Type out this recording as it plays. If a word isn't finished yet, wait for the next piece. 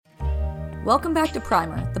Welcome back to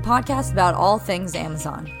Primer, the podcast about all things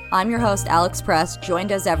Amazon. I'm your host, Alex Press,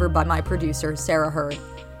 joined as ever by my producer, Sarah Hurd.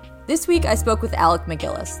 This week, I spoke with Alec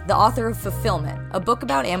MacGillis, the author of Fulfillment, a book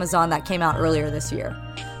about Amazon that came out earlier this year.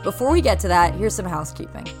 Before we get to that, here's some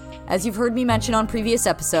housekeeping. As you've heard me mention on previous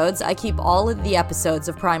episodes, I keep all of the episodes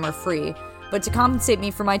of Primer free, but to compensate me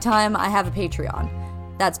for my time, I have a Patreon.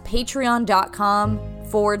 That's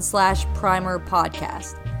patreon.com/Primer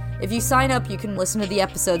podcast. If you sign up, you can listen to the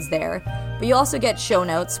episodes there, but you also get show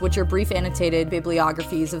notes, which are brief annotated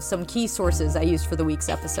bibliographies of some key sources I used for the week's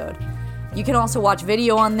episode. You can also watch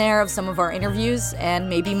video on there of some of our interviews, and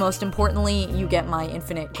maybe most importantly, you get my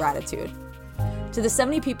infinite gratitude. To the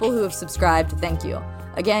 70 people who have subscribed, thank you.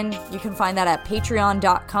 Again, you can find that at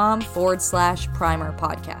patreon.com/Primer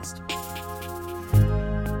podcast.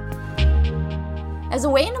 As a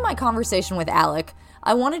way into my conversation with Alec,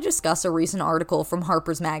 I want to discuss a recent article from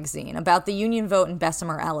Harper's Magazine about the union vote in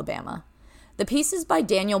Bessemer, Alabama. The piece is by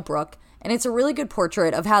Daniel Brook, and it's a really good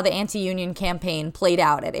portrait of how the anti-union campaign played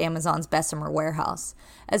out at Amazon's Bessemer warehouse,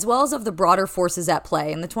 as well as of the broader forces at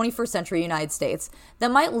play in the 21st century United States that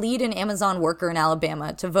might lead an Amazon worker in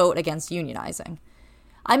Alabama to vote against unionizing.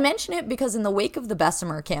 I mention it because in the wake of the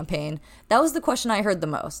Bessemer campaign, that was the question I heard the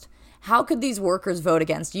most. How could these workers vote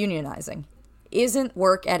against unionizing? Isn't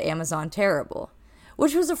work at Amazon terrible?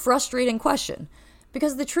 Which was a frustrating question,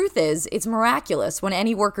 because the truth is, it's miraculous when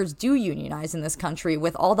any workers do unionize in this country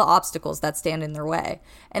with all the obstacles that stand in their way,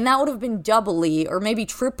 and that would have been doubly or maybe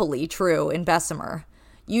triply true in Bessemer.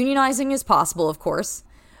 Unionizing is possible, of course,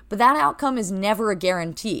 but that outcome is never a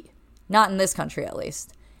guarantee, not in this country at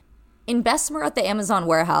least. In Bessemer at the Amazon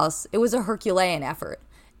warehouse, it was a Herculean effort.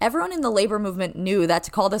 Everyone in the labor movement knew that to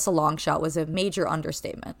call this a long shot was a major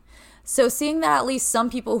understatement. So seeing that at least some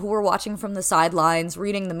people who were watching from the sidelines,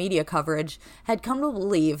 reading the media coverage, had come to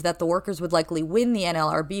believe that the workers would likely win the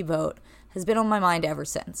NLRB vote has been on my mind ever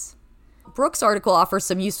since. Brook's article offers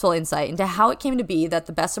some useful insight into how it came to be that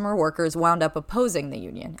the Bessemer workers wound up opposing the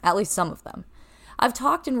union, at least some of them. I've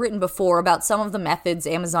talked and written before about some of the methods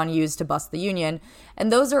Amazon used to bust the union,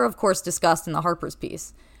 and those are of course discussed in the Harper's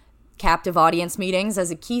piece. Captive audience meetings as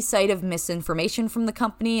a key site of misinformation from the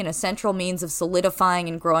company and a central means of solidifying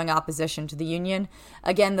and growing opposition to the union.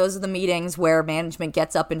 Again, those are the meetings where management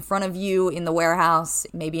gets up in front of you in the warehouse,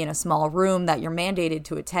 maybe in a small room that you're mandated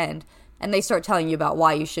to attend, and they start telling you about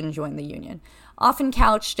why you shouldn't join the union. Often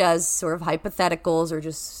couched as sort of hypotheticals or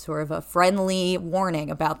just sort of a friendly warning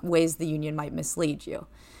about ways the union might mislead you.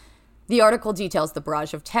 The article details the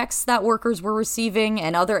barrage of texts that workers were receiving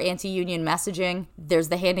and other anti-union messaging. There's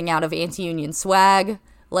the handing out of anti-union swag,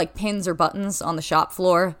 like pins or buttons on the shop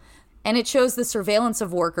floor. And it shows the surveillance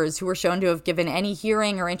of workers who were shown to have given any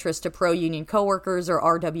hearing or interest to pro-union coworkers or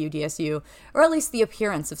RWDSU, or at least the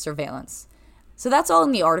appearance of surveillance. So that's all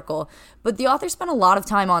in the article, but the author spent a lot of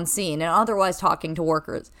time on scene and otherwise talking to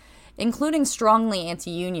workers, including strongly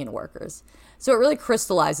anti-union workers. So it really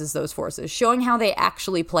crystallizes those forces, showing how they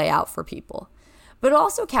actually play out for people. But it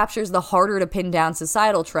also captures the harder to pin down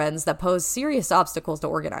societal trends that pose serious obstacles to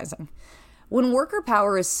organizing. When worker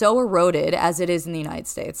power is so eroded as it is in the United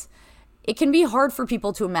States, it can be hard for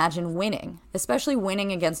people to imagine winning, especially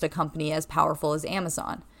winning against a company as powerful as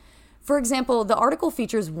Amazon. For example, the article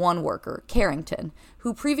features one worker, Carrington,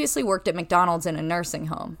 who previously worked at McDonald's in a nursing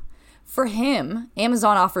home. For him,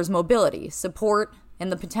 Amazon offers mobility, support, and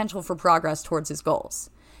the potential for progress towards his goals.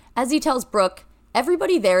 As he tells Brook,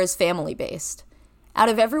 everybody there is family-based. Out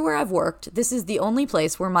of everywhere I've worked, this is the only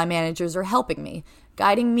place where my managers are helping me,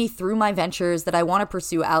 guiding me through my ventures that I want to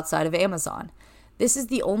pursue outside of Amazon. This is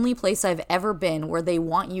the only place I've ever been where they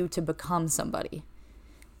want you to become somebody.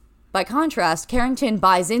 By contrast, Carrington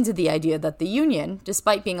buys into the idea that the union,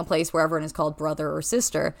 despite being a place where everyone is called brother or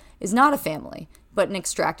sister, is not a family, but an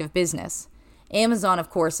extractive business. Amazon, of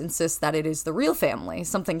course, insists that it is the real family,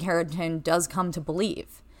 something Carrington does come to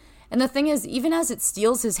believe. And the thing is, even as it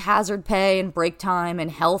steals his hazard pay and break time and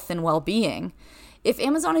health and well-being, if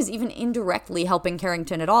Amazon is even indirectly helping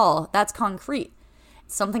Carrington at all, that's concrete.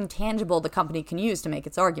 It's something tangible the company can use to make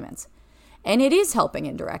its arguments. And it is helping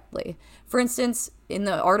indirectly. For instance, in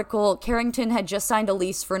the article, Carrington had just signed a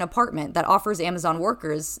lease for an apartment that offers Amazon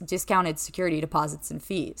workers discounted security deposits and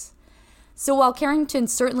fees. So while Carrington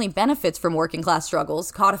certainly benefits from working class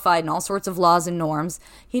struggles, codified in all sorts of laws and norms,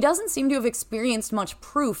 he doesn't seem to have experienced much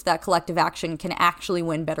proof that collective action can actually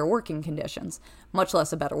win better working conditions, much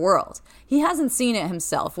less a better world. He hasn't seen it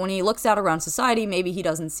himself. When he looks out around society, maybe he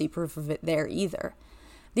doesn't see proof of it there either.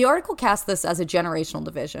 The article casts this as a generational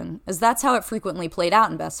division, as that's how it frequently played out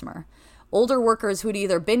in Bessemer. Older workers who'd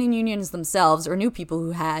either been in unions themselves or knew people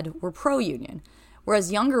who had were pro-union,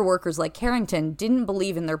 whereas younger workers like Carrington didn't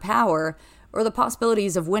believe in their power or the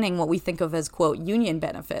possibilities of winning what we think of as, quote, union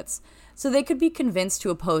benefits, so they could be convinced to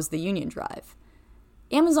oppose the union drive.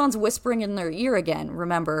 Amazon's whispering in their ear again,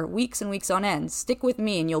 remember, weeks and weeks on end, stick with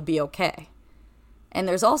me and you'll be okay. And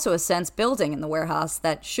there's also a sense building in the warehouse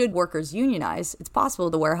that should workers unionize, it's possible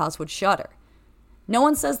the warehouse would shutter. No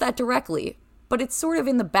one says that directly, but it's sort of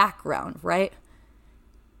in the background, right?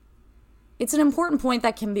 It's an important point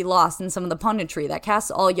that can be lost in some of the punditry that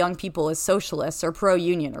casts all young people as socialists or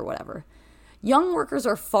pro-union or whatever. Young workers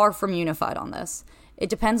are far from unified on this. It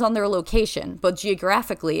depends on their location, both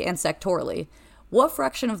geographically and sectorally. What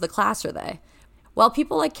fraction of the class are they? While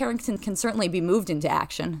people like Carrington can certainly be moved into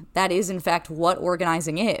action, that is in fact what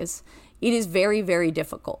organizing is, it is very, very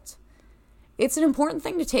difficult. It's an important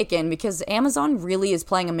thing to take in because Amazon really is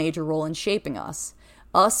playing a major role in shaping us.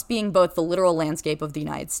 Us being both the literal landscape of the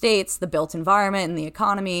United States, the built environment and the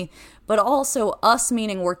economy, but also us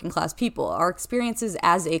meaning working class people, our experiences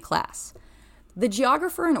as a class. The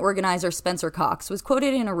geographer and organizer Spencer Cox was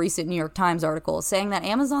quoted in a recent New York Times article saying that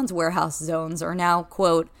Amazon's warehouse zones are now,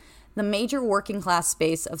 quote, the major working class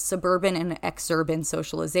space of suburban and exurban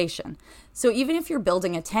socialization. So even if you're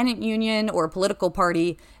building a tenant union or a political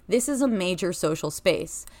party, this is a major social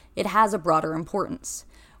space. It has a broader importance.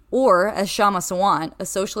 Or, as Shama Sawant, a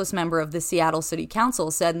socialist member of the Seattle City Council,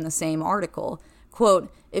 said in the same article,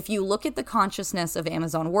 quote, if you look at the consciousness of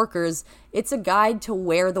Amazon workers, it's a guide to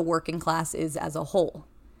where the working class is as a whole.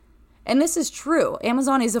 And this is true.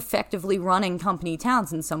 Amazon is effectively running company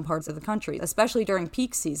towns in some parts of the country, especially during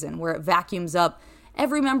peak season, where it vacuums up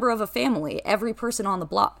every member of a family, every person on the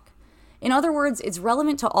block. In other words, it's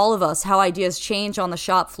relevant to all of us how ideas change on the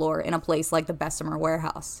shop floor in a place like the Bessemer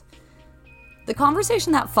warehouse. The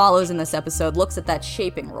conversation that follows in this episode looks at that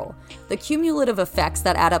shaping role, the cumulative effects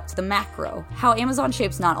that add up to the macro, how Amazon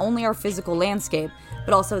shapes not only our physical landscape,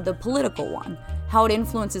 but also the political one, how it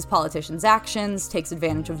influences politicians' actions, takes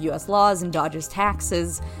advantage of US laws and dodges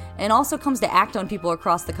taxes, and also comes to act on people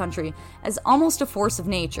across the country as almost a force of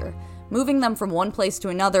nature, moving them from one place to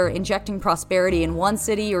another, injecting prosperity in one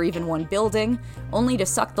city or even one building, only to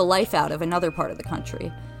suck the life out of another part of the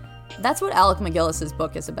country. That's what Alec MacGillis'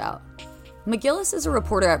 book is about. MacGillis is a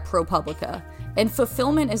reporter at ProPublica, and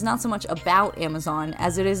fulfillment is not so much about Amazon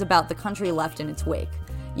as it is about the country left in its wake,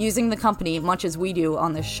 using the company much as we do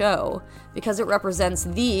on this show, because it represents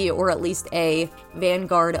the, or at least a,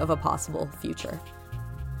 vanguard of a possible future.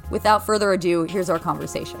 Without further ado, here's our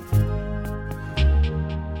conversation.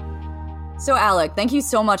 So Alec, thank you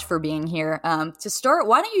so much for being here. To start,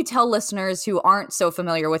 why don't you tell listeners who aren't so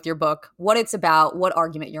familiar with your book what it's about, what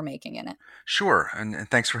argument you're making in it? Sure, and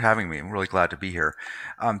thanks for having me. I'm really glad to be here.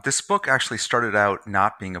 This book actually started out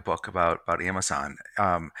not being a book about Amazon.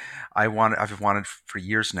 I've wanted for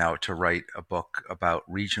years now to write a book about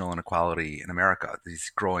regional inequality in America,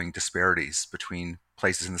 these growing disparities between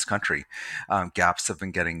places in this country. Gaps have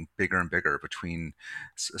been getting bigger and bigger between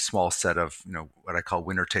a small set of, what I call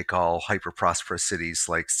winner-take-all hyper-prosperous cities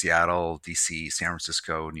like Seattle, DC, San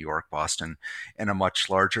Francisco, New York, Boston, and a much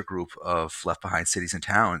larger group of left-behind cities and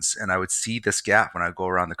towns. And I would see this gap when I go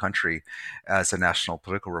around the country as a national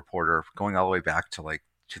political reporter, going all the way back to like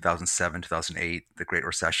 2007, 2008, the Great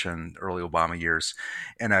Recession, early Obama years.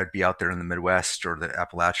 And I'd be out there in the Midwest or the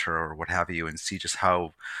Appalachia or what have you and see just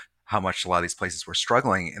how much a lot of these places were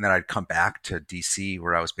struggling. And then I'd come back to DC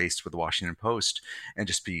where I was based with the Washington Post and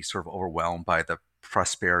just be sort of overwhelmed by the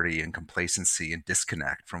prosperity and complacency and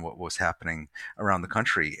disconnect from what was happening around the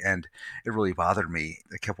country. And it really bothered me.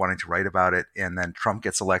 I kept wanting to write about it. And then Trump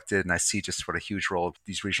gets elected and I see just what a huge role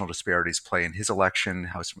these regional disparities play in his election,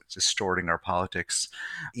 how it's distorting our politics.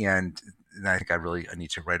 And I think I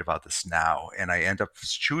need to write about this now. And I end up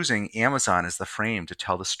choosing Amazon as the frame to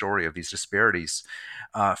tell the story of these disparities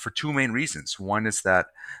for two main reasons. One is that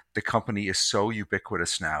the company is so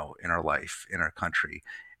ubiquitous now in our life, in our country,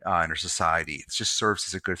 in our society. It just serves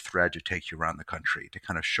as a good thread to take you around the country, to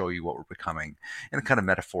kind of show you what we're becoming in a kind of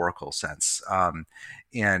metaphorical sense. And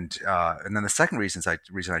then the second reason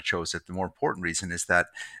I chose it, the more important reason, is that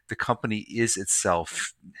the company is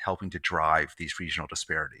itself helping to drive these regional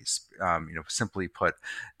disparities. Simply put,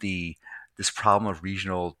 this problem of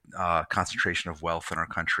regional concentration of wealth in our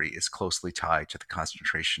country is closely tied to the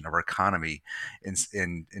concentration of our economy in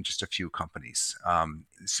just a few companies.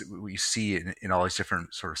 So what you see in all these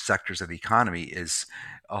different sort of sectors of the economy is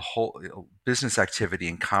a whole business activity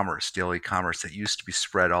and commerce, daily commerce that used to be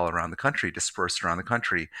spread all around the country, dispersed around the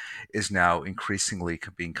country, is now increasingly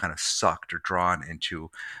being kind of sucked or drawn into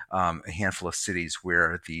a handful of cities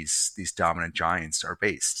where these dominant giants are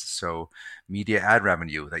based. So media ad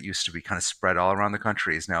revenue that used to be kind of has spread all around the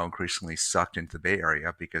country is now increasingly sucked into the Bay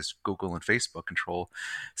Area because Google and Facebook control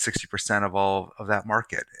 60% of all of that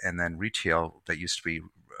market. And then retail that used to be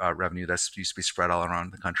revenue that used to be spread all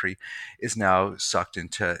around the country is now sucked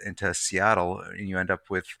into Seattle, and you end up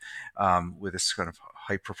with this kind of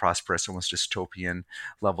hyper prosperous, almost dystopian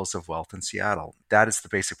levels of wealth in Seattle. That is the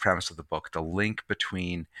basic premise of the book: the link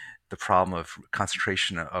between the problem of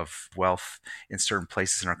concentration of wealth in certain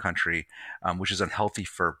places in our country, which is unhealthy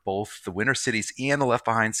for both the winner cities and the left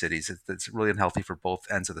behind cities. It's really unhealthy for both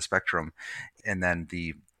ends of the spectrum, and then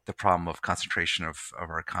the problem of concentration of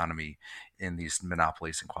our economy in these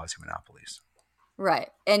monopolies and quasi-monopolies. Right.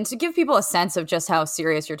 And to give people a sense of just how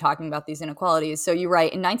serious you're talking about these inequalities, so you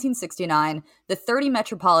write, in 1969, the 30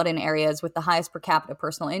 metropolitan areas with the highest per capita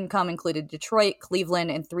personal income included Detroit,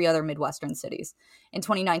 Cleveland, and 3 other Midwestern cities. In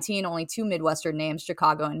 2019, only 2 Midwestern names,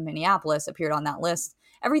 Chicago and Minneapolis, appeared on that list.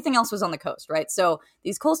 Everything else was on the coast, right? So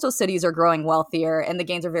these coastal cities are growing wealthier, and the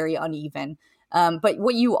gains are very uneven. But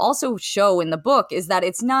what you also show in the book is that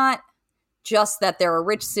it's not just that there are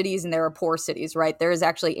rich cities and there are poor cities, right? There is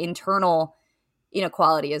actually internal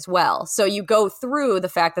inequality as well. So you go through the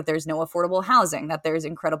fact that there's no affordable housing, that there's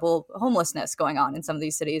incredible homelessness going on in some of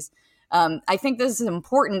these cities. I think this is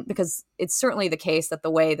important because it's certainly the case that the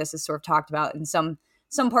way this is sort of talked about in some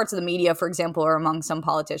parts of the media, for example, or among some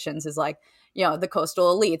politicians, is like, the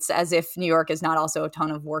coastal elites, as if New York is not also a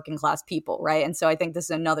ton of working class people, right? And so I think this is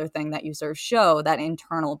another thing that you sort of show, that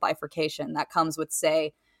internal bifurcation that comes with,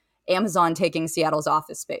 say, Amazon taking Seattle's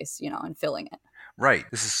office space, and filling it. Right.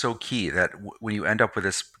 This is so key that when you end up with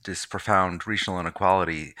this profound regional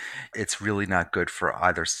inequality, it's really not good for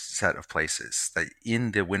either set of places. That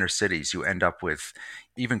in the winter cities, you end up with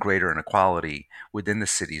even greater inequality within the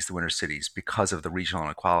cities, the winter cities, because of the regional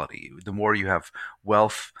inequality. The more you have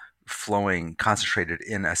wealth flowing concentrated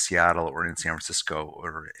in a Seattle or in San Francisco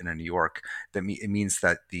or in a New York, it means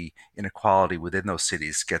that the inequality within those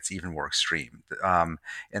cities gets even more extreme.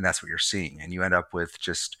 And that's what you're seeing. And you end up with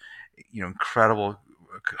just incredible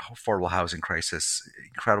affordable housing crisis,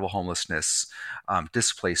 incredible homelessness,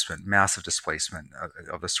 displacement, massive displacement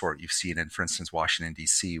of the sort you've seen in, for instance, Washington,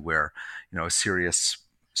 D.C., where, a serious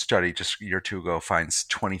study just a year or two ago finds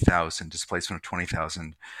displacement of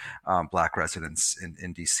 20,000 Black residents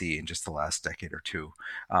in D.C. in just the last decade or two,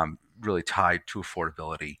 really tied to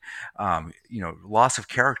affordability, loss of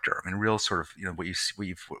character. I mean, real sort of,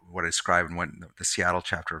 what I describe in the Seattle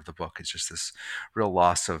chapter of the book is just this real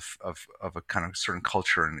loss of a kind of certain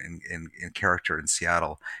culture and character in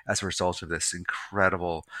Seattle as a result of this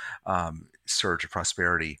incredible surge of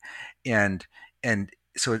prosperity, and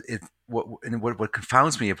so what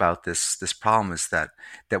confounds me about this problem is that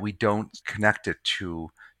we don't connect it to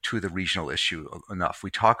the regional issue enough.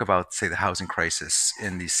 We talk about, say, the housing crisis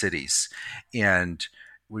in these cities, and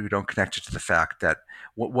we don't connect it to the fact that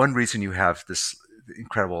one reason you have this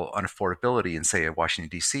incredible unaffordability in, say, Washington,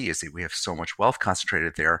 D.C. is that we have so much wealth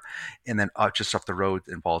concentrated there. And then just up the road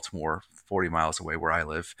in Baltimore, 40 miles away where I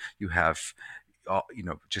live, you have,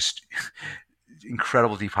 just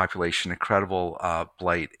incredible depopulation, incredible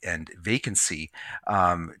blight and vacancy,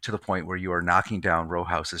 to the point where you are knocking down row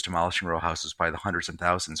houses, demolishing row houses by the hundreds and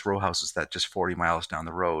thousands. Row houses that just 40 miles down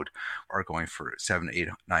the road are going for $700,000,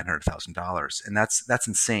 $800,000, $900,000, and that's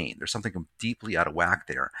insane. There's something deeply out of whack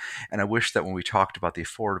there. And I wish that when we talked about the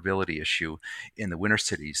affordability issue in the winter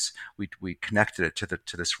cities, we connected it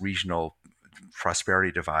to this regional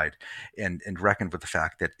prosperity divide and reckoned with the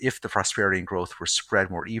fact that if the prosperity and growth were spread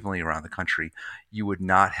more evenly around the country, you would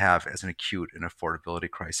not have as an acute an affordability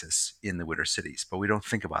crisis in the winter cities. But we don't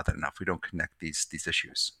think about that enough. We don't connect these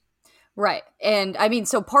issues. Right. And I mean,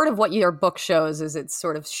 so part of what your book shows is it's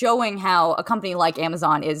sort of showing how a company like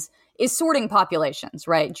Amazon is sorting populations,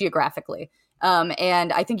 right, geographically.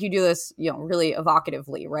 And I think you do this, really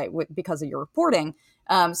evocatively, right, because of your reporting.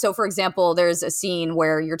 So, for example, there's a scene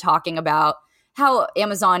where you're talking about how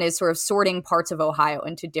Amazon is sort of sorting parts of Ohio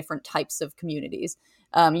into different types of communities.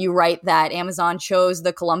 You write that Amazon chose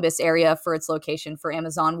the Columbus area for its location for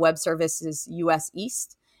Amazon Web Services US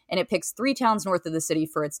East, and it picks 3 towns north of the city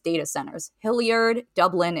for its data centers, Hilliard,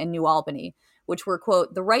 Dublin, and New Albany, which were,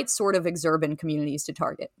 quote, the right sort of exurban communities to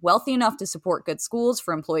target, wealthy enough to support good schools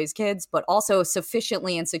for employees' kids, but also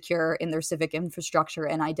sufficiently insecure in their civic infrastructure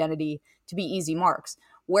and identity to be easy marks.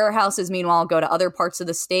 Warehouses, meanwhile, go to other parts of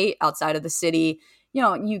the state outside of the city.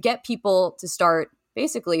 You get people to start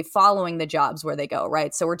basically following the jobs where they go,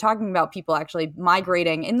 right? So we're talking about people actually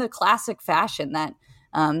migrating in the classic fashion that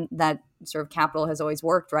sort of capital has always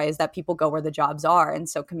worked, right? Is that people go where the jobs are. And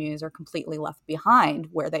so communities are completely left behind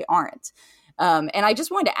where they aren't. And I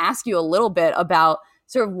just wanted to ask you a little bit about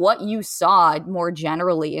sort of what you saw more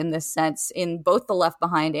generally in this sense in both the Left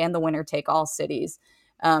Behind and the Winner Take All cities.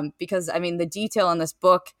 Because, I mean, the detail in this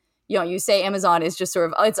book, you say Amazon is just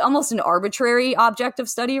sort of, it's almost an arbitrary object of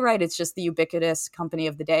study, right? It's just the ubiquitous company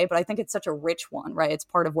of the day. But I think it's such a rich one, right? It's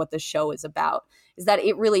part of what the show is about, is that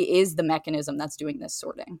it really is the mechanism that's doing this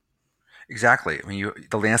sorting. Exactly. I mean,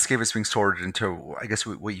 the landscape is being sorted into, I guess,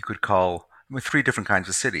 what you could call with three different kinds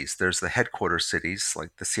of cities. There's the headquarters cities,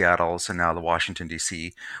 like the Seattles and now the Washington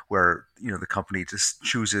D.C., where the company just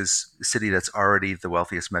chooses a city that's already the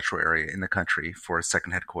wealthiest metro area in the country for a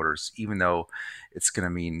second headquarters, even though it's going to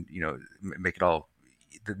mean make it all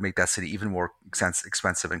make that city even more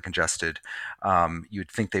expensive and congested.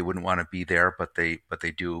 You'd think they wouldn't want to be there, but they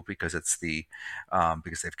do because it's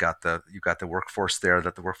because you've got the workforce there,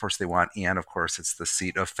 that the workforce they want, and of course it's the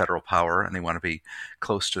seat of federal power, and they want to be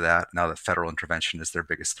close to that now that federal intervention is their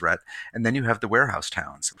biggest threat. And then you have the warehouse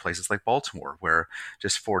towns, places like Baltimore, where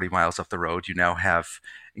just 40 miles up the road you now have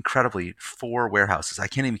incredibly 4 warehouses. I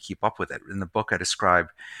can't even keep up with it. In the book, I describe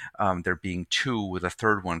there being 2 with a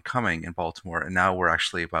third one coming in Baltimore, and now we're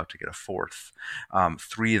actually about to get a fourth.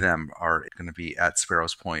 3 of them are going to be at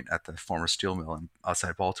Sparrows Point at the former steel mill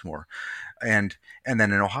outside Baltimore, and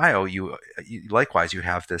then in Ohio, you likewise you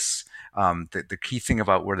have this. The key thing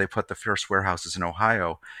about where they put the first warehouses in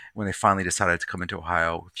Ohio, when they finally decided to come into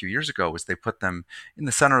Ohio a few years ago, was they put them in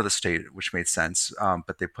the center of the state, which made sense,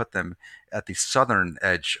 but they put them at the southern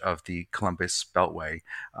edge of the Columbus Beltway,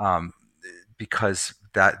 because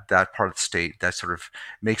that part of the state that sort of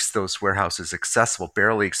makes those warehouses accessible,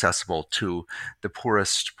 barely accessible to the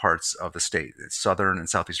poorest parts of the state. Southern and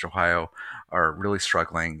southeast Ohio are really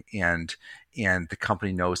struggling, and the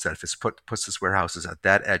company knows that if it puts its warehouses at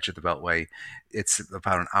that edge of the Beltway, it's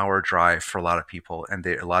about an hour drive for a lot of people, and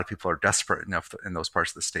a lot of people are desperate enough in those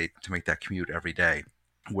parts of the state to make that commute every day.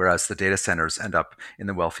 Whereas the data centers end up in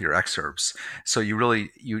the wealthier exurbs. So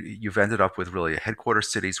you've ended up with really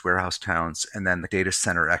headquarters cities, warehouse towns, and then the data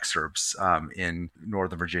center exurbs in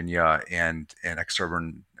Northern Virginia and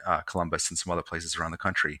exurban Columbus and some other places around the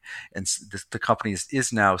country. And the company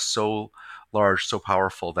is now so large, so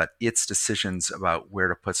powerful that its decisions about where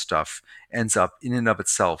to put stuff ends up in and of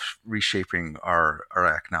itself reshaping our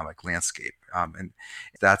economic landscape. And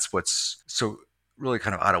that's what's so really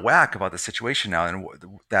kind of out of whack about the situation now, and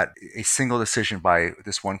that a single decision by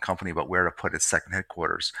this one company about where to put its second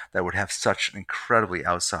headquarters that would have such an incredibly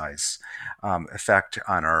outsized effect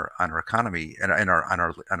on our economy and on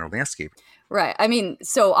our landscape. Right. I mean,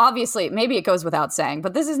 so obviously, maybe it goes without saying,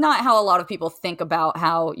 but this is not how a lot of people think about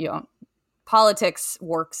how politics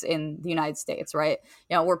works in the United States, right?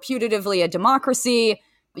 We're putatively a democracy.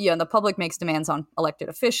 The public makes demands on elected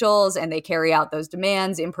officials and they carry out those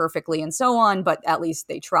demands imperfectly and so on, but at least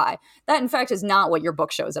they try. That, in fact, is not what your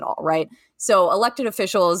book shows at all, right? So elected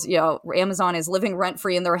officials, Amazon is living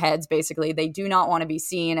rent-free in their heads, basically. They do not want to be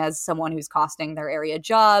seen as someone who's costing their area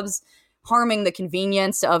jobs, harming the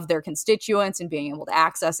convenience of their constituents and being able to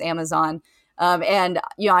access Amazon. And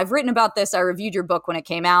I've written about this. I reviewed your book when it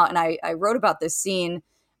came out, and I wrote about this scene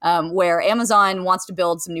where Amazon wants to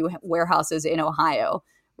build some new warehouses in Ohio.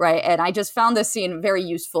 Right. And I just found this scene very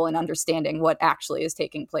useful in understanding what actually is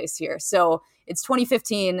taking place here. So it's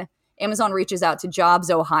 2015. Amazon reaches out to Jobs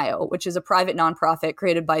Ohio, which is a private nonprofit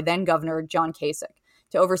created by then Governor John Kasich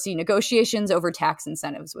to oversee negotiations over tax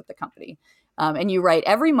incentives with the company. And you write,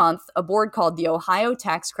 every month, a board called the Ohio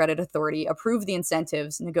Tax Credit Authority approved the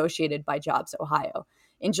incentives negotiated by Jobs Ohio.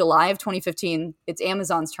 In July of 2015, it's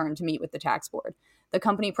Amazon's turn to meet with the tax board. The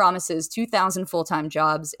company promises 2,000 full-time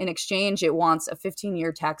jobs. In exchange, it wants a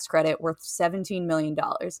 15-year tax credit worth $17 million,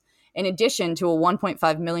 in addition to a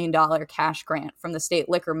 $1.5 million cash grant from the state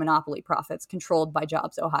liquor monopoly profits controlled by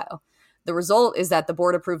Jobs Ohio. The result is that the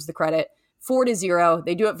board approves the credit 4-0.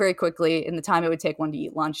 They do it very quickly in the time it would take one to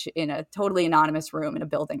eat lunch in a totally anonymous room in a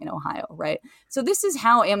building in Ohio, right? So this is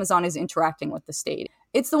how Amazon is interacting with the state.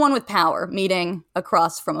 It's the one with power, meeting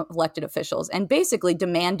across from elected officials and basically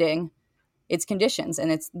demanding its conditions,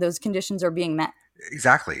 and those conditions are being met.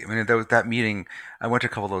 Exactly. I mean, that meeting, I went to a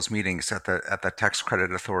couple of those meetings at the Tax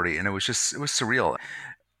Credit Authority, and it was surreal.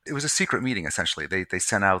 It was a secret meeting, essentially. They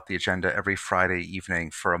sent out the agenda every Friday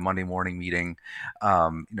evening for a Monday morning meeting,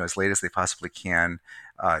 as late as they possibly can.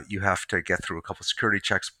 You have to get through a couple of security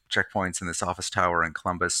checkpoints in this office tower in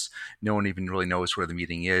Columbus. No one even really knows where the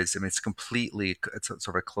meeting is. I mean, it's sort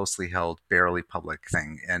of a closely held, barely public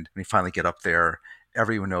thing. And when you finally get up there,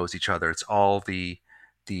 everyone knows each other. It's all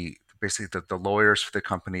basically the lawyers for the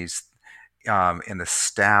companies and the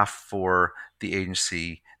staff for the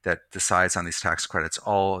agency that decides on these tax credits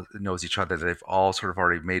all knows each other. They've all sort of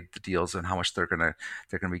already made the deals on how much they're gonna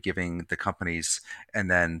be giving the companies, and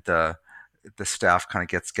then the staff kind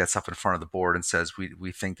of gets up in front of the board and says,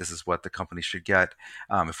 we think this is what the company should get.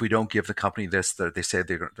 If we don't give the company this, they say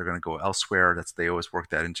they're going to go elsewhere. They always work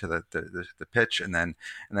that into the pitch, and then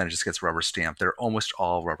it just gets rubber stamped. They're almost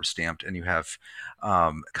all rubber stamped, and you have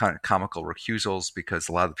kind of comical recusals because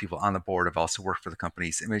a lot of the people on the board have also worked for the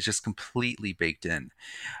companies. I mean, it's just completely baked in.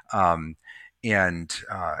 Um, and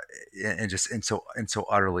so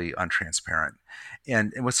utterly untransparent.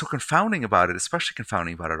 And what's so confounding about it, especially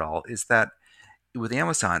confounding about it all, is that with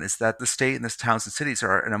Amazon is that the state and the towns and cities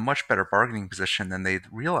are in a much better bargaining position than they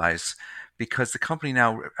realize, because the company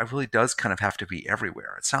now really does kind of have to be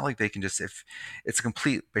everywhere. It's not like they can just, if it's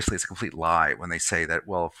basically it's a complete lie when they say that,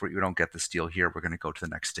 well, if we don't get this deal here, we're going to go to the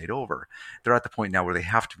next state over. They're at the point now where they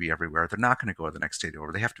have to be everywhere. They're not going to go to the next state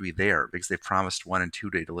over. They have to be there because they promised 1 and 2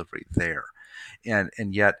 day delivery there. And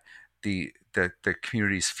yet the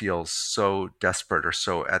communities feel so desperate or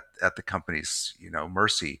so at the company's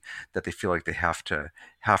mercy that they feel like they have to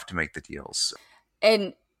make the deals.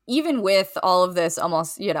 And even with all of this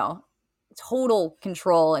almost, total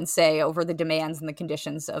control and say over the demands and the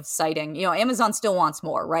conditions of citing, Amazon still wants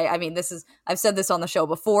more, right? I mean, I've said this on the show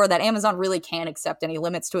before, that Amazon really can't accept any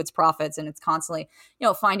limits to its profits, and it's constantly,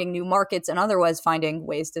 finding new markets and otherwise finding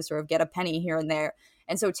ways to sort of get a penny here and there.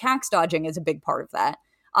 And so tax dodging is a big part of that.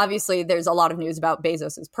 Obviously, there's a lot of news about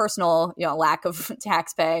Bezos's personal, lack of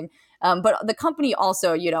tax paying. But the company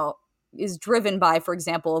also, is driven by, for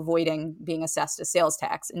example, avoiding being assessed a sales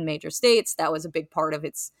tax in major states. That was a big part of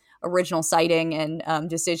its original citing and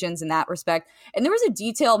decisions in that respect. And there was a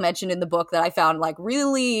detail mentioned in the book that I found like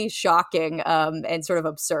really shocking and sort of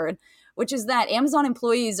absurd, which is that Amazon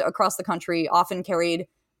employees across the country often carried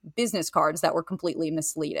business cards that were completely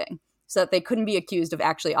misleading, so that they couldn't be accused of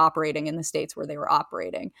actually operating in the states where they were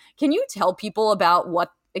operating. Can you tell people about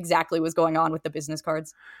what exactly was going on with the business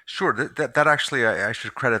cards? Sure. That actually, I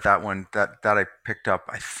should credit that one that I picked up.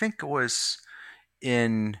 I think it was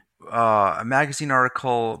in a magazine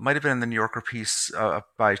article, might have been in the New Yorker piece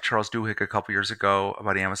by Charles Duhigg a couple years ago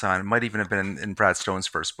about Amazon. It might even have been in Brad Stone's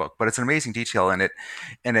first book, but it's an amazing detail in it,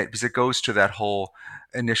 because it goes to that whole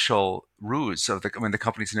initial ruse of the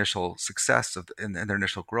company's initial success and their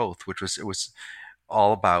initial growth, which was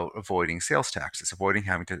all about avoiding sales taxes, avoiding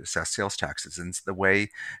having to assess sales taxes. And the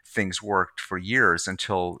way things worked for years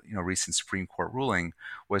until recent Supreme Court ruling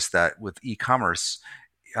was that with e-commerce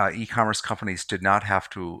companies did not have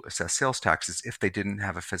to assess sales taxes if they didn't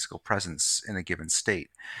have a physical presence in a given state.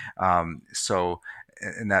 And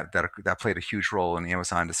that played a huge role in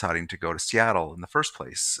Amazon deciding to go to Seattle in the first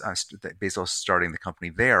place. Bezos starting the company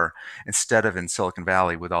there instead of in Silicon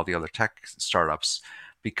Valley with all the other tech startups,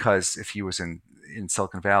 because if he was in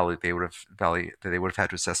Silicon Valley, they would have had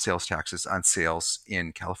to assess sales taxes on sales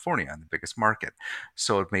in California, the biggest market.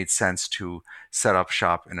 So it made sense to set up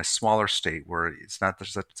shop in a smaller state where it's not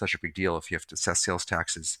such a big deal if you have to assess sales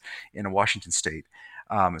taxes in a Washington state,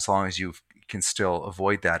 as long as you can still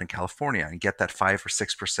avoid that in California and get that 5 or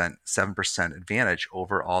 6%, 7% advantage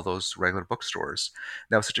over all those regular bookstores.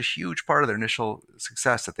 That was such a huge part of their initial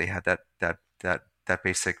success, that they had that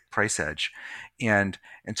basic price edge. And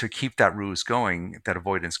to keep that ruse going, that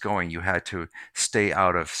avoidance going, you had to stay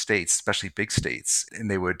out of states, especially big states.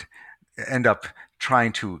 And they would end up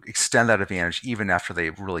trying to extend that advantage even after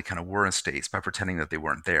they really kind of were in states by pretending that they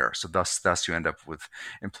weren't there. So thus you end up with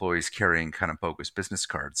employees carrying kind of bogus business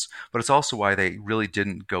cards. But it's also why they really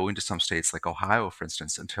didn't go into some states like Ohio, for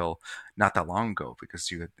instance, until not that long ago,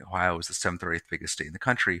 because Ohio was the 7th or 8th biggest state in the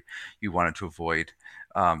country. You wanted to avoid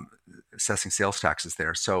assessing sales taxes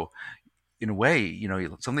there. So in a way,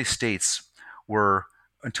 some of these states were,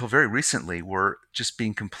 until very recently, were just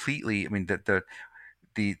being completely,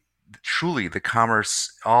 truly the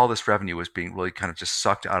commerce, all this revenue was being really kind of just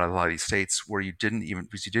sucked out of a lot of these states because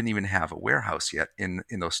you didn't even have a warehouse yet in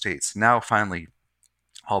those states. Now finally,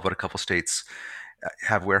 all but a couple states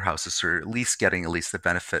have warehouses, or at least getting the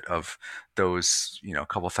benefit of those, a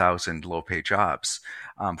couple thousand low-paid jobs.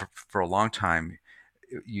 For a long time,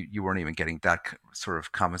 you weren't even getting that sort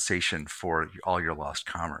of compensation for all your lost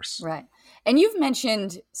commerce. Right. And you've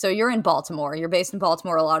mentioned, so you're in Baltimore. You're based in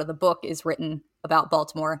Baltimore. A lot of the book is written about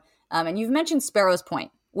Baltimore. And you've mentioned Sparrows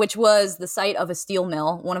Point, which was the site of a steel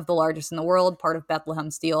mill, one of the largest in the world, part of Bethlehem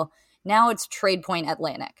Steel. Now it's Trade Point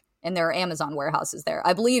Atlantic, and there are Amazon warehouses there.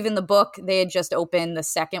 I believe in the book they had just opened the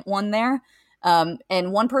second one there.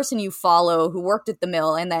 And one person you follow who worked at the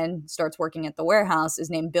mill and then starts working at the warehouse is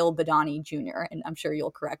named Bill Badani Jr. And I'm sure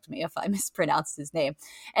you'll correct me if I mispronounced his name.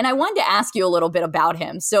 And I wanted to ask you a little bit about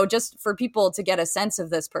him. So just for people to get a sense of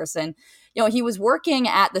this person, he was working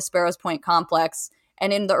at the Sparrows Point complex,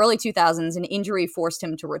 and in the early 2000s, an injury forced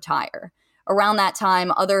him to retire. Around that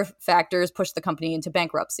time, other factors pushed the company into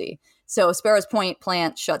bankruptcy. So Sparrows Point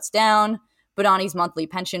plant shuts down. Badani's monthly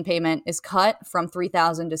pension payment is cut from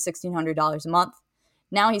 $3,000 to $1,600 a month.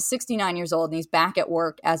 Now he's 69 years old and he's back at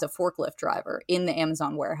work as a forklift driver in the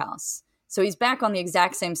Amazon warehouse. So he's back on the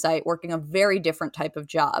exact same site working a very different type of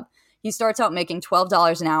job. He starts out making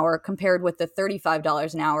 $12 an hour compared with the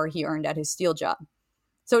 $35 an hour he earned at his steel job.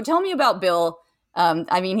 So tell me about Bill.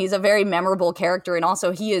 He's a very memorable character, and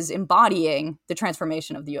also he is embodying the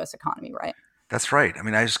transformation of the U.S. economy, right? That's right. I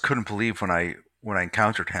mean, I just couldn't believe when I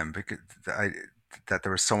encountered him because that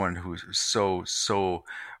there was someone who so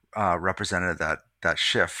represented that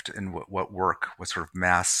shift in what sort of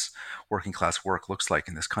mass working class work looks like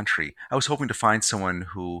in this country. I was hoping to find someone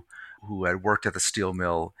who had worked at the steel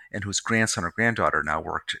mill and whose grandson or granddaughter now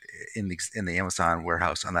worked in the Amazon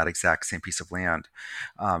warehouse on that exact same piece of land.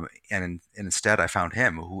 And instead, I found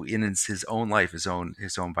him, who in his own life, his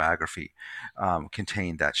own biography,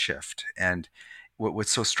 contained that shift. And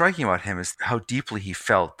what's so striking about him is how deeply he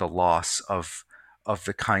felt the loss of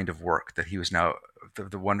the kind of work that he was now,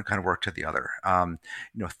 the one kind of work to the other.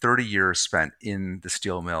 30 years spent in the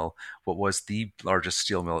steel mill, what was the largest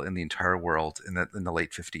steel mill in the entire world in the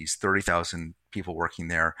late 50s, 30,000 people working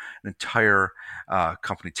there, an entire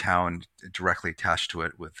company town directly attached to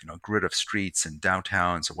it with a grid of streets and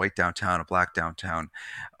downtowns, a white downtown, a black downtown,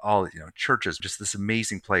 all churches, just this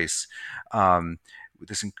amazing place. With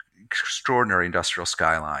this extraordinary industrial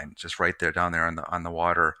skyline, just right there down there on the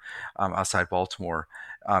water, outside Baltimore,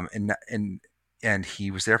 and he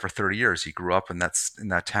was there for 30 years. He grew up in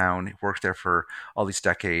that town. He worked there for all these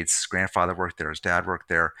decades. His grandfather worked there. His dad worked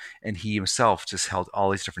there, and he himself just held all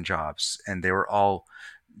these different jobs, and they were all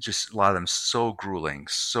just a lot of them so grueling,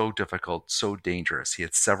 so difficult, so dangerous. He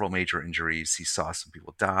had several major injuries. He saw some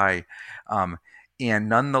people die, and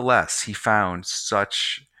nonetheless, he found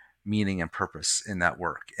such meaning and purpose in that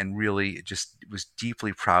work, and really just was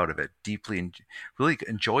deeply proud of it, really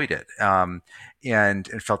enjoyed it, and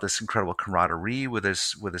felt this incredible camaraderie with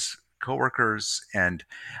his coworkers, and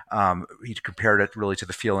he compared it really to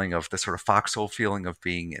the feeling of the sort of foxhole feeling of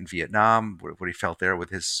being in Vietnam, what he felt there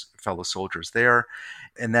with his fellow soldiers there.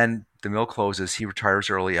 And then the mill closes. He retires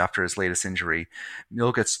early after his latest injury.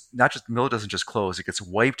 Mill doesn't just close; it gets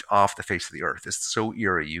wiped off the face of the earth. It's so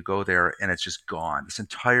eerie. You go there and it's just gone. This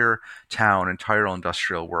entire town, entire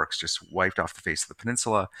industrial works just wiped off the face of the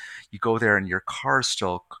peninsula. You go there and your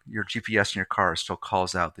GPS in your car still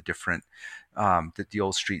calls out the different the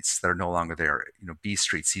old streets that are no longer there. B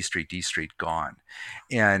Street, C Street, D Street, gone,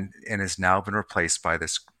 and has now been replaced by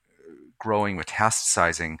this growing,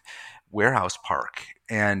 metastasizing warehouse park.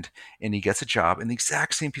 And he gets a job in the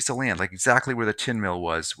exact same piece of land, like exactly where the tin mill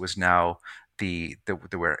was now the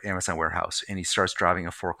Amazon warehouse. And he starts driving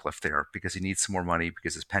a forklift there because he needs some more money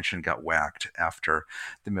because his pension got whacked after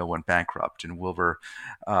the mill went bankrupt, and Wilbur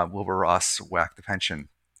Ross whacked the pension.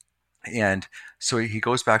 And so he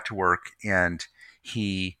goes back to work, and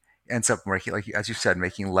he ends up making, like as you said,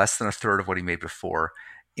 making less than a third of what he made before.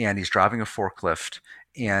 And he's driving a forklift,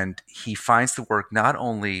 and he finds the work not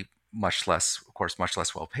only much less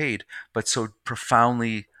well paid, but so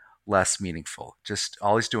profoundly less meaningful. Just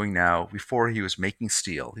all he's doing now, before he was making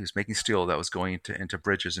steel that was going into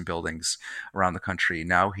bridges and buildings around the country.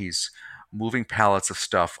 Now he's moving pallets of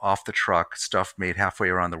stuff off the truck, stuff made halfway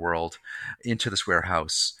around the world, into this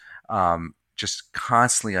warehouse, just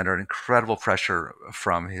constantly under incredible pressure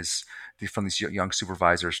from these young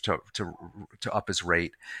supervisors to up his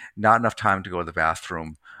rate. Not enough time to go to the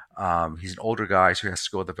bathroom. He's an older guy, so he has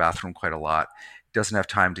to go to the bathroom quite a lot. Doesn't have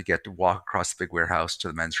time to walk across the big warehouse to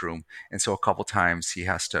the men's room. And so a couple times he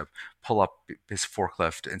has to pull up his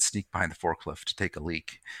forklift and sneak behind the forklift to take a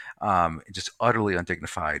leak. Just utterly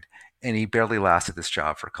undignified. And he barely lasted this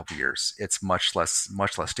job for a couple years. It's much less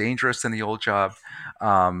dangerous than the old job,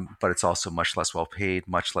 but it's also much less well paid,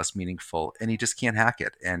 much less meaningful, and he just can't hack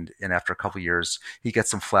it. And after a couple years, he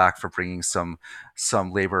gets some flack for bringing some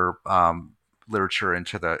labor literature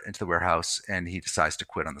into the warehouse, and he decides to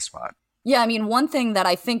quit on the spot. Yeah, I mean, one thing that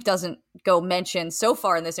I think doesn't go mentioned so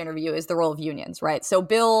far in this interview is the role of unions, right? So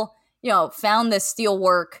Bill, found this steel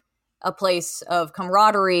work a place of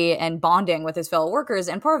camaraderie and bonding with his fellow workers.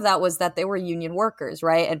 And part of that was that they were union workers,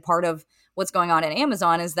 right? And part of what's going on at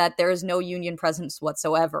Amazon is that there is no union presence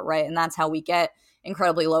whatsoever, right? And that's how we get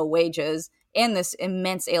incredibly low wages and this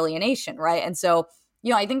immense alienation, right? And so,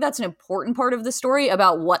 I think that's an important part of the story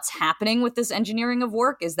about what's happening with this engineering of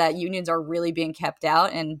work, is that unions are really being kept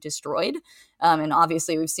out and destroyed. And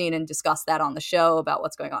obviously we've seen and discussed that on the show about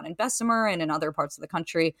what's going on in Bessemer and in other parts of the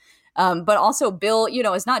country. But also Bill,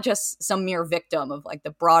 is not just some mere victim of like the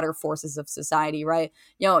broader forces of society, right?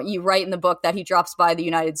 You write in the book that he drops by the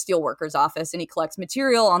United Steelworkers office and he collects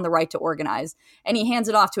material on the right to organize. And he hands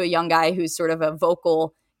it off to a young guy who's sort of a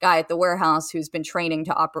vocal guy at the warehouse who's been training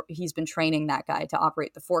he's been training that guy to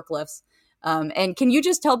operate the forklifts. And can you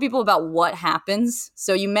just tell people about what happens?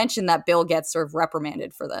 So you mentioned that Bill gets sort of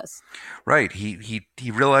reprimanded for this. Right. He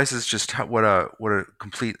realizes just what a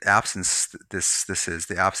complete absence this is,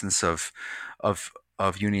 the absence of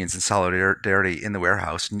unions and solidarity in the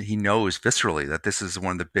warehouse. And he knows viscerally that this is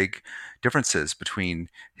one of the big differences between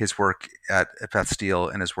his work at Beth Steel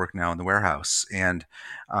and his work now in the warehouse. And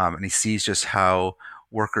he sees just how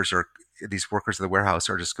these workers of the warehouse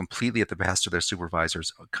are just completely at the behest of their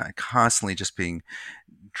supervisors, constantly just being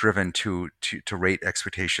driven to rate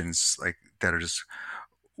expectations like that are just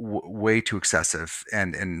way too excessive.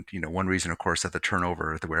 And one reason, of course, that the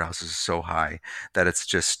turnover at the warehouses is so high that it's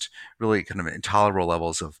just really kind of intolerable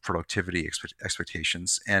levels of productivity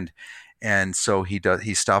expectations. And so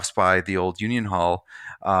he stops by the old union hall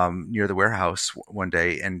near the warehouse one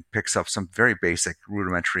day and picks up some very basic,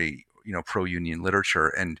 rudimentary pro-union literature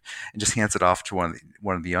and just hands it off to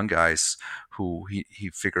one of the young guys who he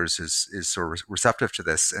figures is sort of receptive to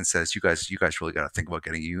this, and says, you guys really got to think about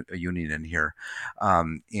getting a union in here.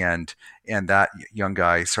 And that young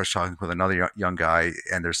guy starts talking with another young guy,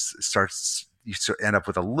 and you end up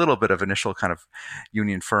with a little bit of initial kind of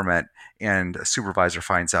union ferment, and a supervisor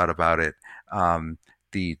finds out about it.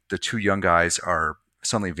 The two young guys are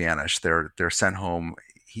suddenly vanished. They're sent home.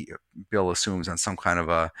 Bill assumes on some kind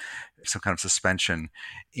of suspension,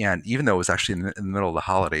 and even though it was actually in the middle of the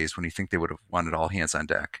holidays when you think they would have wanted all hands on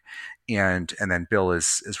deck, and then Bill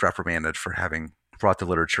is reprimanded for having brought the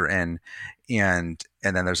literature in, and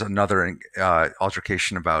then there's another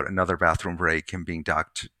altercation about another bathroom break, him being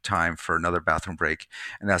docked time for another bathroom break,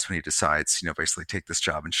 and that's when he decides, basically take this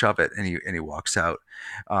job and shove it, and he walks out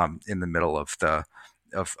in the middle of the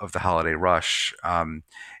holiday rush.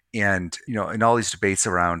 And in all these debates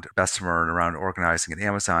around Bessemer and around organizing at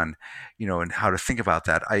Amazon, and how to think about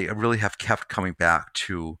that, I really have kept coming back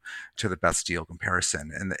to the Beth Steel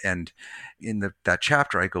comparison. And in that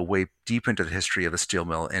chapter, I go way deep into the history of the steel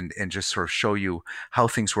mill and just sort of show you how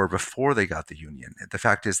things were before they got the union. The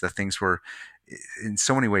fact is that things were in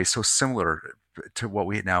so many ways so similar to what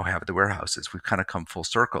we now have at the warehouses. We've kind of come full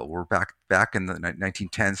circle. We're back in the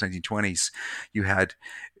 1910s, 1920s. You had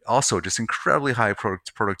also just incredibly high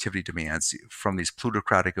productivity demands from these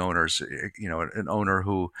plutocratic owners. An owner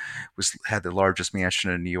who had the largest mansion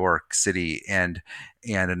in New York City and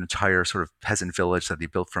an entire sort of peasant village that he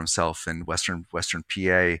built for himself in western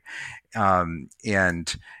PA,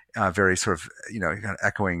 and very sort of kind of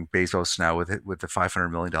echoing Bezos now with the $500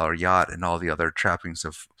 million yacht and all the other trappings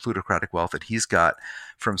of plutocratic wealth that he's got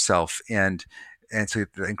for himself, and so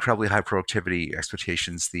the incredibly high productivity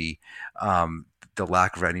expectations, the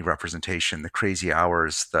lack of any representation, the crazy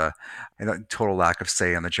hours, the total lack of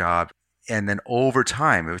say on the job. And then over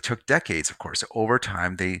time, it took decades, of course, over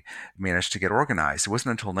time, they managed to get organized. It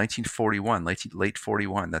wasn't until 1941, late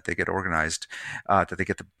 41, that they get organized, that they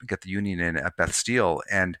get the union in at Beth Steel.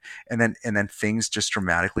 And then things just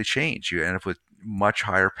dramatically change. You end up with much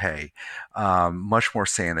higher pay, much more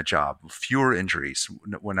say in the job, fewer injuries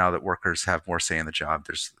now that workers have more say in the job.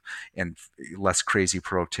 And less crazy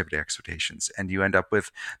productivity expectations, and you end up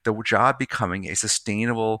with the job becoming a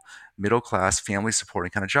sustainable middle-class, family-supporting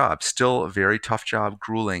kind of job. Still a very tough job,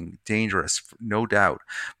 grueling, dangerous, no doubt,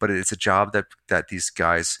 but it's a job that these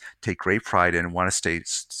guys take great pride in and want to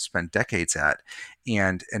spend decades at.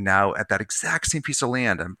 And now at that exact same piece of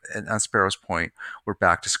land on Sparrows Point, we're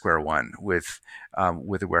back to square one with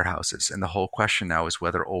the warehouses. And the whole question now is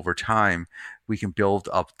whether over time we can build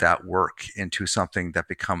up that work into something that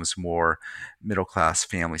becomes more middle-class,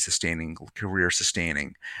 family-sustaining,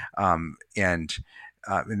 career-sustaining, and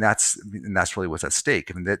that's really what's at stake.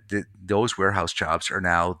 I mean, those warehouse jobs are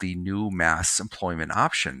now the new mass employment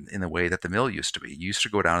option in the way that the mill used to be. You used to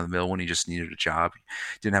go down to the mill when you just needed a job,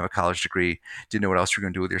 didn't have a college degree, didn't know what else you were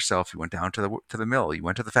going to do with yourself. You went down to the mill, you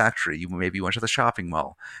went to the factory, you maybe went to the shopping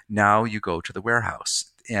mall. Now you go to the warehouse.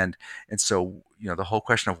 And so, the whole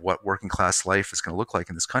question of what working class life is going to look like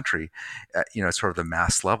in this country, sort of the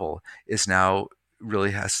mass level, is now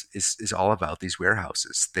really is all about these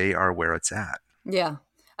warehouses. They are where it's at. Yeah,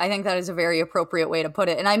 I think that is a very appropriate way to put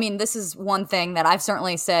it. And I mean, this is one thing that I've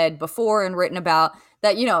certainly said before and written about,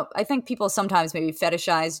 that, I think people sometimes maybe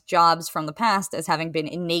fetishize jobs from the past as having been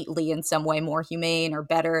innately in some way more humane or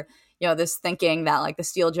better. This thinking that like the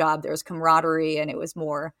steel job, there was camaraderie and it was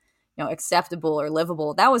more, acceptable or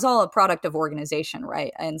livable. That was all a product of organization,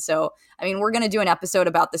 right? And so, I mean, we're going to do an episode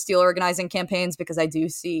about the steel organizing campaigns because I do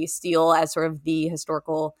see steel as sort of the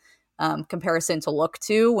historical comparison to look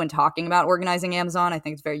to when talking about organizing Amazon. I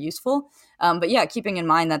think it's very useful. But yeah, keeping in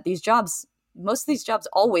mind that most of these jobs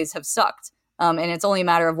always have sucked. And it's only a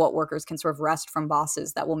matter of what workers can sort of wrest from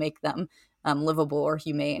bosses that will make them livable or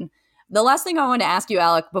humane. The last thing I wanted to ask you,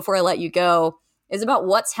 Alec, before I let you go, is about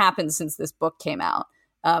what's happened since this book came out.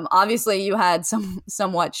 Obviously, you had some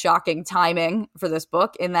somewhat shocking timing for this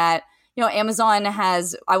book in that, Amazon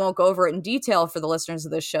has, I won't go over it in detail for the listeners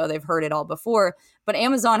of this show, they've heard it all before, but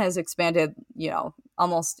Amazon has expanded,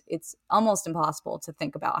 it's almost impossible to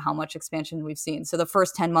think about how much expansion we've seen. So the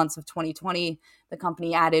first 10 months of 2020, the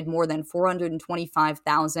company added more than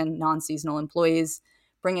 425,000 non-seasonal employees,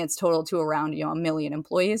 bringing its total to around, 1 million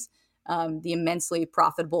employees. The immensely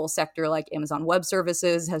profitable sector like Amazon Web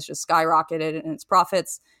Services has just skyrocketed in its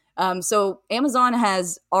profits. So Amazon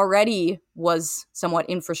was somewhat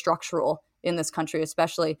infrastructural in this country,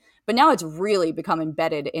 especially, but now it's really become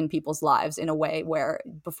embedded in people's lives in a way where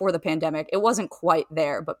before the pandemic, it wasn't quite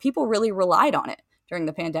there, but people really relied on it during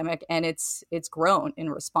the pandemic, and it's grown in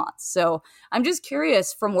response. So I'm just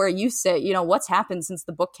curious from where you sit, what's happened since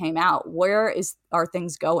the book came out? Are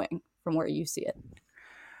things going from where you see it?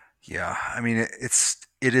 Yeah, I mean,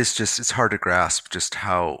 it's hard to grasp just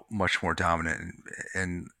how much more dominant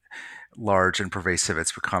and large and pervasive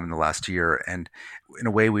it's become in the last year. And in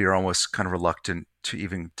a way, we are almost kind of reluctant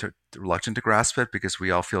to grasp it because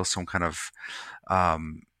we all feel some kind of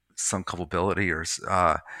some culpability or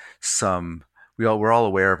we're all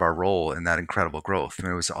aware of our role in that incredible growth. I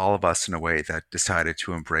mean, it was all of us in a way that decided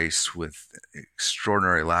to embrace with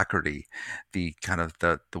extraordinary alacrity the kind of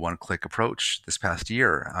the one-click approach this past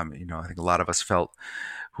year. I think a lot of us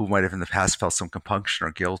who might have in the past felt some compunction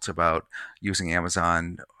or guilt about using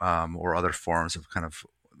Amazon or other forms of kind of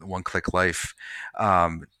one-click life,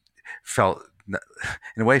 felt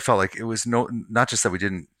like it was not just that we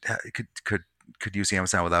didn't could use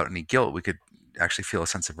Amazon without any guilt. We could actually feel a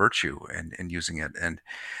sense of virtue in using it, and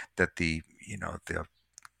that the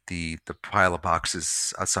pile of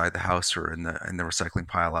boxes outside the house or in the recycling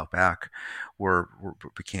pile out back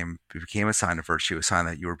became a sign of virtue, a sign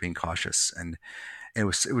that you were being cautious. And it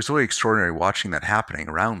was really extraordinary watching that happening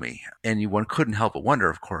around me. And one couldn't help but wonder,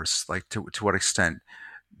 of course, like to what extent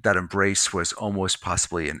that embrace was almost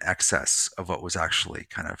possibly in excess of what was actually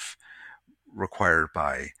kind of required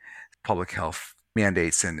by public health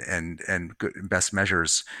mandates and good and best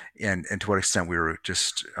measures, and to what extent we were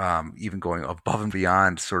just even going above and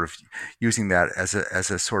beyond, sort of using that as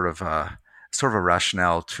a sort of a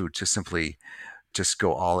rationale to simply just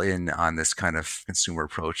go all in on this kind of consumer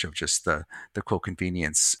approach of just the quote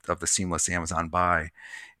convenience of the seamless Amazon buy.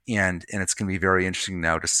 And it's going to be very interesting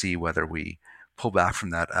now to see whether we pull back from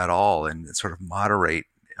that at all and sort of moderate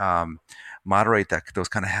those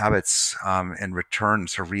kind of habits and return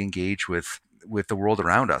to re-engage with the world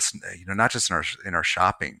around us, not just in our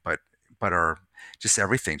shopping, but our just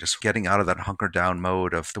everything, just getting out of that hunkered down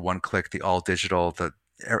mode of the one click, the all digital,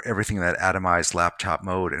 everything that atomized laptop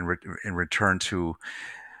mode, and return to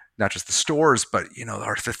not just the stores, but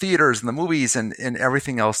the theaters and the movies and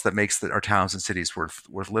everything else that makes our towns and cities worth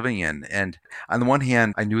living in. And on the one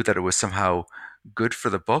hand, I knew that it was somehow good for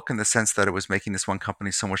the book in the sense that it was making this one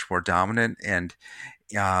company so much more dominant and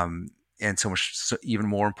so even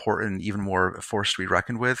more important, even more a force to be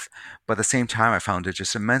reckoned with. But at the same time, I found it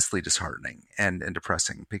just immensely disheartening and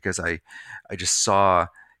depressing because I just saw,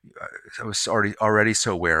 I was already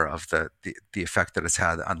so aware of the effect that it's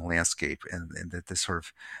had on the landscape and this sort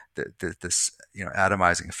of this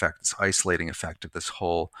atomizing effect, this isolating effect of this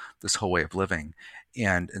whole way of living,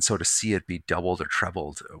 and so to see it be doubled or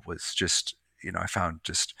trebled was just I found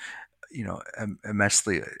just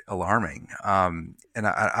immensely alarming. And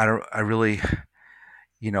I really,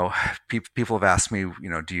 people have asked me,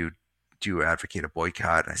 do you advocate a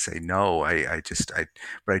boycott? And I say no.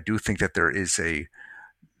 But I do think that there is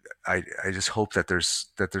I just hope that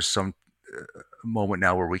there's some moment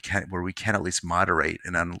now where we can at least moderate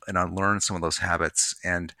and unlearn some of those habits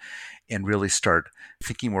and really start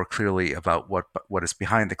thinking more clearly about what is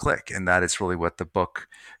behind the click. And that is really what the book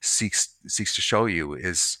seeks to show you,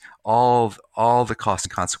 is all the costs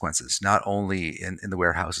and consequences, not only in the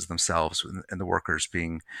warehouses themselves and the workers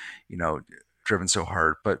being, driven so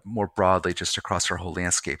hard, but more broadly, just across our whole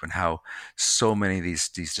landscape, and how so many of these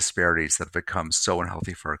disparities that have become so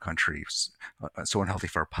unhealthy for our countries, so unhealthy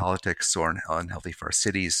for our politics, so unhealthy for our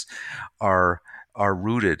cities, are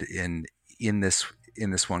rooted in this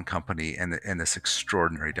one company and this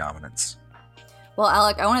extraordinary dominance. Well,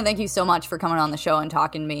 Alec, I want to thank you so much for coming on the show and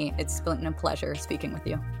talking to me. It's been a pleasure speaking with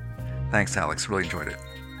you. Thanks, Alex. Really enjoyed it.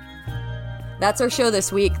 That's our show this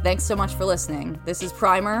week. Thanks so much for listening. This is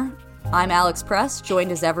Primer. I'm Alex Press,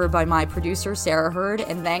 joined as ever by my producer, Sarah Hurd,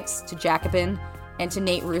 and thanks to Jacobin and to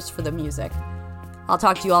Nate Roos for the music. I'll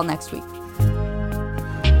talk to you all next week.